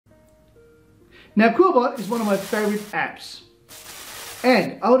Now Quillbot is one of my favorite apps,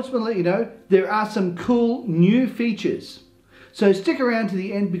 and I just want to let you know there are some cool new features. So stick around to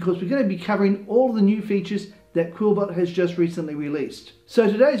the end because we're going to be covering all the new features that Quillbot has just recently released. So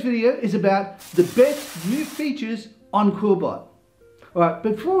today's video is about the best new features on Quillbot. Alright,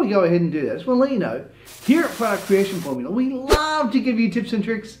 before we go ahead and do that, I just want to let you know, here at Product Creation Formula, we love to give you tips and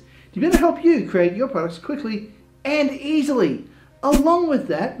tricks to be able to help you create your products quickly and easily. Along with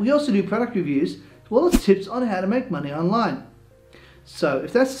that, we also do product reviews as well as tips on how to make money online. So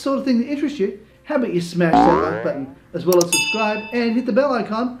if that's the sort of thing that interests you, how about you smash that like button as well as subscribe and hit the bell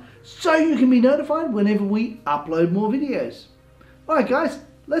icon so you can be notified whenever we upload more videos. Alright guys,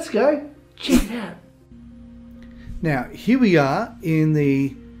 let's go check it out. Now here we are in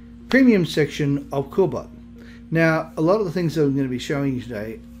the premium section of Quillbot. Now a lot of the things that I'm going to be showing you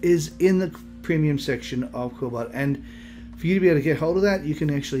today is in the premium section of Quillbot, and for you to be able to get hold of that, you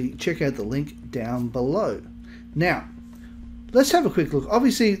can actually check out the link down below. Now let's have a quick look.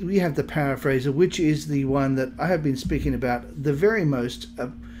 Obviously we have the Paraphraser, which is the one that I have been speaking about the very most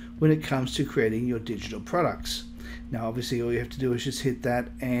when it comes to creating your digital products. Now obviously all you have to do is just hit that,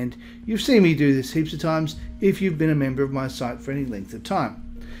 and you've seen me do this heaps of times if you've been a member of my site for any length of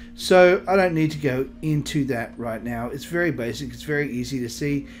time. So I don't need to go into that right now. It's very basic, it's very easy to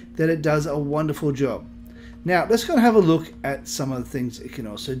see that it does a wonderful job. Now let's go and have a look at some of the things it can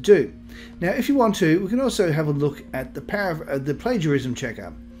also do. Now if you want to, we can also have a look at the Plagiarism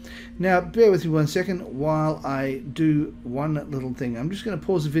Checker. Now bear with me one second while I do one little thing. I'm just going to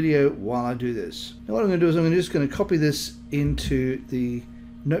pause the video while I do this. Now what I'm going to do is I'm just going to copy this into the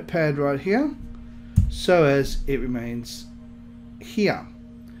notepad right here so as it remains here.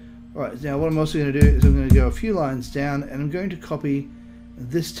 Alright, now what I'm also going to do is I'm going to go a few lines down and I'm going to copy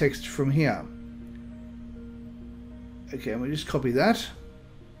this text from here. Okay, I'm going to just copy that.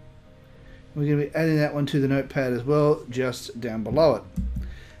 We're going to be adding that one to the notepad as well, just down below it.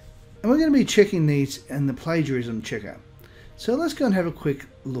 And we're going to be checking these in the Plagiarism Checker. So let's go and have a quick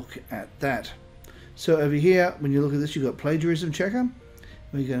look at that. So over here, when you look at this, you've got Plagiarism Checker.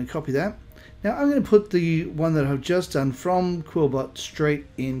 We're going to copy that. Now I'm going to put the one that I've just done from Quillbot straight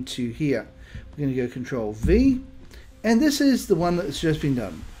into here. We're going to go Control V. And this is the one that's just been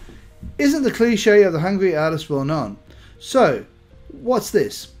done. Isn't the cliche of the hungry artist well known? So, what's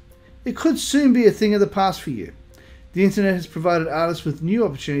this? It could soon be a thing of the past for you. The internet has provided artists with new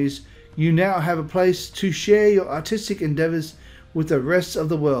opportunities. You now have a place to share your artistic endeavors with the rest of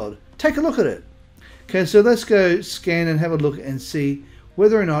the world. Take a look at it. Okay, so let's go scan and have a look and see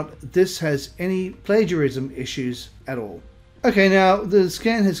whether or not this has any plagiarism issues at all. Okay, now the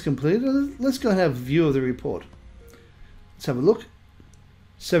scan has completed. Let's go and have a view of the report. Let's have a look.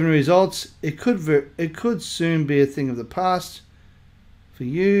 7 results. It could soon be a thing of the past for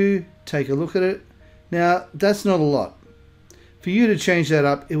you. Take a look at it. Now that's not a lot. For you to change that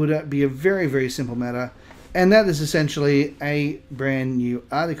up, it would be a very, very simple matter, and that is essentially a brand new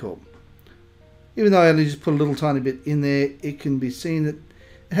article. Even though I only just put a little tiny bit in there, it can be seen that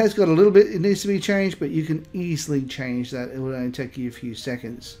it has got a little bit it needs to be changed, but you can easily change that. It will only take you a few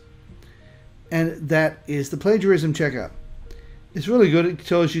seconds. And that is the Plagiarism Checker. It's really good. It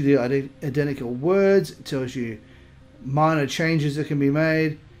tells you the identical words, it tells you minor changes that can be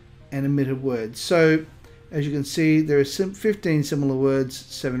made, and omitted words. So as you can see, there are 15 similar words,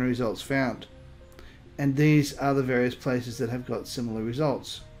 7 results found, and these are the various places that have got similar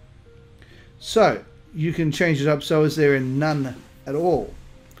results. So you can change it up so as there are none at all.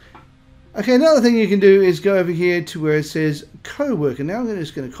 Okay, another thing you can do is go over here to where it says co-worker. Now I'm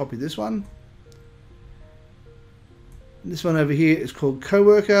just going to copy this one. This one over here is called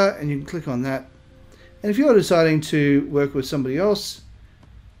co-worker, and you can click on that. And if you're deciding to work with somebody else,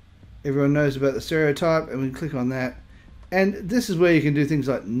 everyone knows about the stereotype, and we can click on that. And this is where you can do things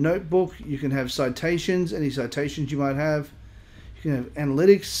like notebook. You can have citations, any citations you might have. You can have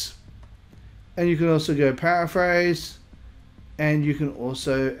analytics, and you can also go paraphrase, and you can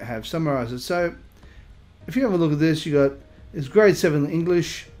also have summarizers. So if you have a look at this, you got it's grade 7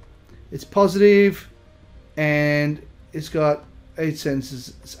 English, it's positive, and it's got 8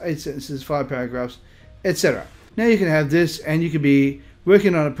 sentences, 5 paragraphs, etc. Now you can have this, and you can be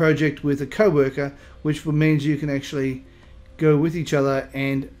working on a project with a co-worker, which means you can actually go with each other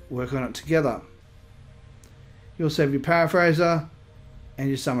and work on it together. You also have your paraphraser and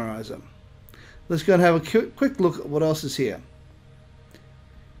your summarizer. Let's go and have a quick look at what else is here.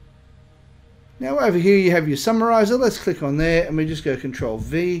 Now over here you have your summarizer. Let's click on there and we just go Control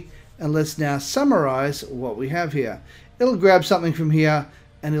V, and let's now summarize what we have here. It'll grab something from here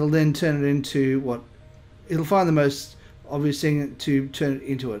and it'll then turn it into it'll find the most obvious thing to turn it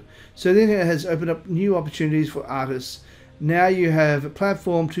into it. So then it has opened up new opportunities for artists. Now you have a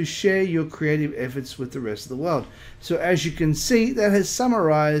platform to share your creative efforts with the rest of the world. So as you can see, that has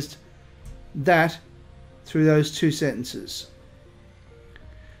summarized that through those 2 sentences.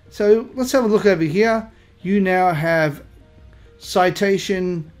 So let's have a look over here. You now have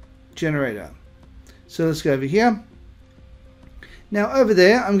Citation Generator. So let's go over here. Now over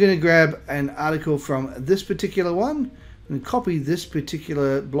there, I'm going to grab an article from this particular one and copy this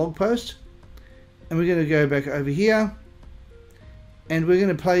particular blog post. And we're going to go back over here and we're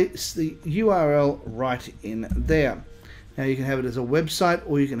going to place the URL right in there. Now you can have it as a website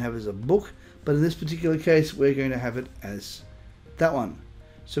or you can have it as a book, but in this particular case, we're going to have it as that one.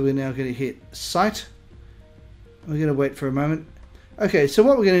 So we're now going to hit Cite. We're going to wait for a moment. Okay, so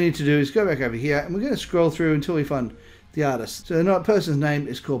what we're going to need to do is go back over here and we're going to scroll through until we find the artist. So the person's name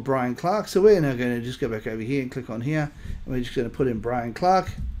is called Brian Clark. So we're now going to just go back over here and click on here. And we're just going to put in Brian Clark.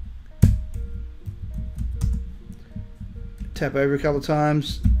 Tap over a couple of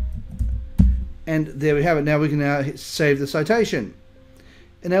times. And there we have it. Now we can now hit save the citation.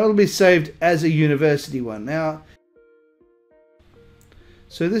 And now it'll be saved as a university one. Now,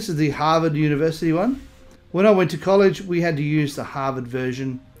 so this is the Harvard University one. When I went to college, we had to use the Harvard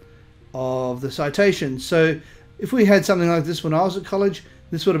version of the citation. So if we had something like this when I was at college,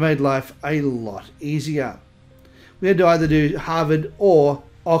 this would have made life a lot easier. We had to either do Harvard or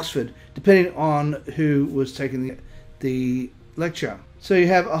Oxford, depending on who was taking the lecture. So you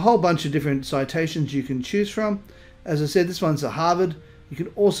have a whole bunch of different citations you can choose from. As I said, this one's a Harvard. You can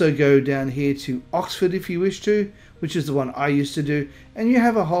also go down here to Oxford if you wish to, which is the one I used to do. And you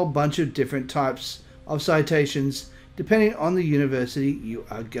have a whole bunch of different types of citations depending on the university you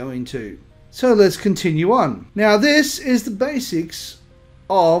are going to. So let's continue on. Now this is the basics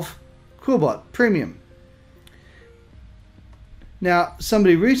of Quillbot Premium. Now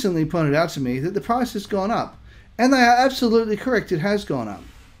somebody recently pointed out to me that the price has gone up, and they are absolutely correct, it has gone up.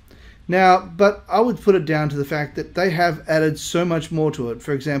 Now, but I would put it down to the fact that they have added so much more to it.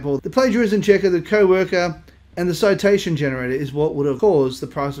 For example, the Plagiarism Checker, the Co-worker, and the Citation Generator is what would have caused the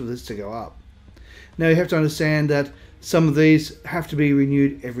price of this to go up. Now you have to understand that some of these have to be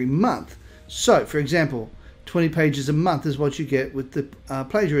renewed every month. So, for example, 20 pages a month is what you get with the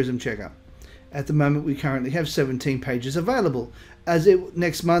Plagiarism Checker. At the moment, we currently have 17 pages available.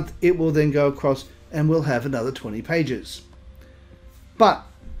 Next month, it will then go across and we'll have another 20 pages. But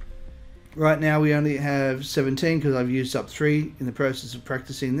right now, we only have 17 because I've used up 3 in the process of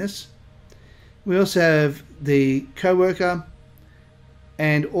practicing this. We also have the Co-worker,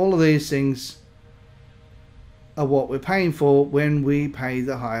 and all of these things are what we're paying for when we pay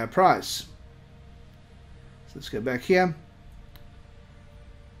the higher price. So let's go back here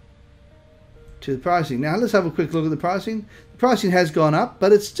to the pricing. Now let's have a quick look at the pricing. The pricing has gone up,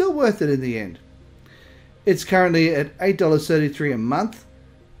 but it's still worth it in the end. It's currently at $8.33 a month,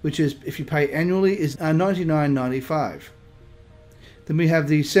 which is, if you pay annually, is $99.95. Then we have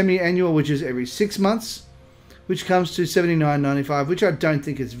the semi-annual, which is every 6 months, which comes to $79.95, which I don't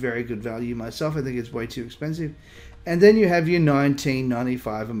think is very good value myself. I think it's way too expensive. And then you have your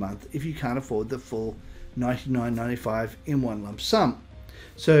 $19.95 a month if you can't afford the full $99.95 in one lump sum.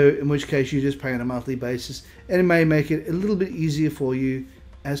 So in which case you just pay on a monthly basis, and it may make it a little bit easier for you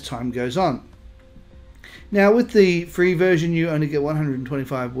as time goes on. Now with the free version, you only get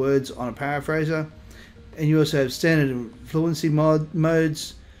 125 words on a paraphraser, and you also have standard and fluency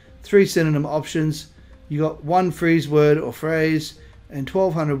modes, 3 synonym options. You got 1 freeze word or phrase and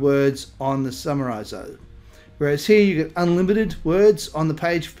 1200 words on the summarizer. Whereas here you get unlimited words on the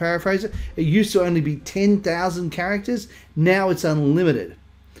page paraphraser. It used to only be 10,000 characters. Now it's unlimited.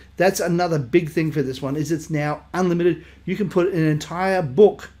 That's another big thing for this one, is it's now unlimited. You can put an entire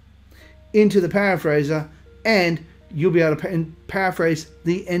book into the paraphraser and you'll be able to paraphrase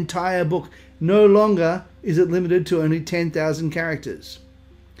the entire book. No longer is it limited to only 10,000 characters.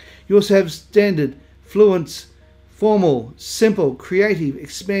 You also have standard, fluent, formal, simple, creative,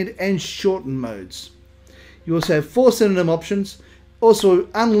 expand, and shorten modes. You also have 4 synonym options, also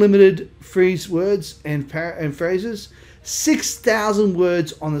unlimited freeze words and phrases, 6,000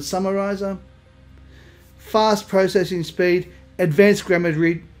 words on the summarizer, fast processing speed, advanced grammar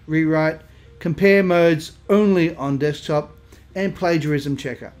rewrite, compare modes only on desktop, and Plagiarism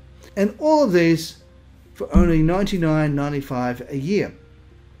Checker. And all of these for only $99.95 a year.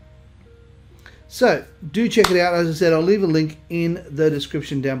 So do check it out. As I said, I'll leave a link in the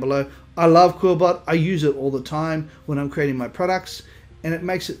description down below. I love Quillbot. I use it all the time when I'm creating my products, and it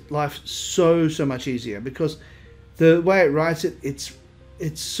makes life so much easier because the way it writes it, it's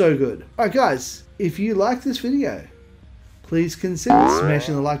so good. Alright guys, if you like this video, please consider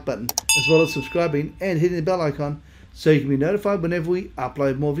smashing the like button, as well as subscribing and hitting the bell icon so you can be notified whenever we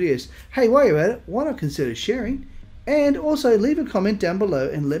upload more videos. Hey, while you're at it, why not consider sharing? And also leave a comment down below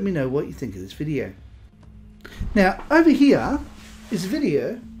and let me know what you think of this video. Now, over here is a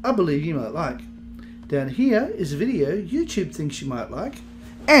video I believe you might like. Down here is a video YouTube thinks you might like.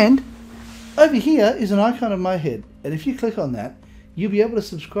 And over here is an icon of my head. And if you click on that, you'll be able to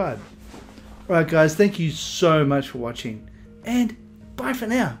subscribe. Alright guys, thank you so much for watching. And bye for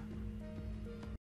now.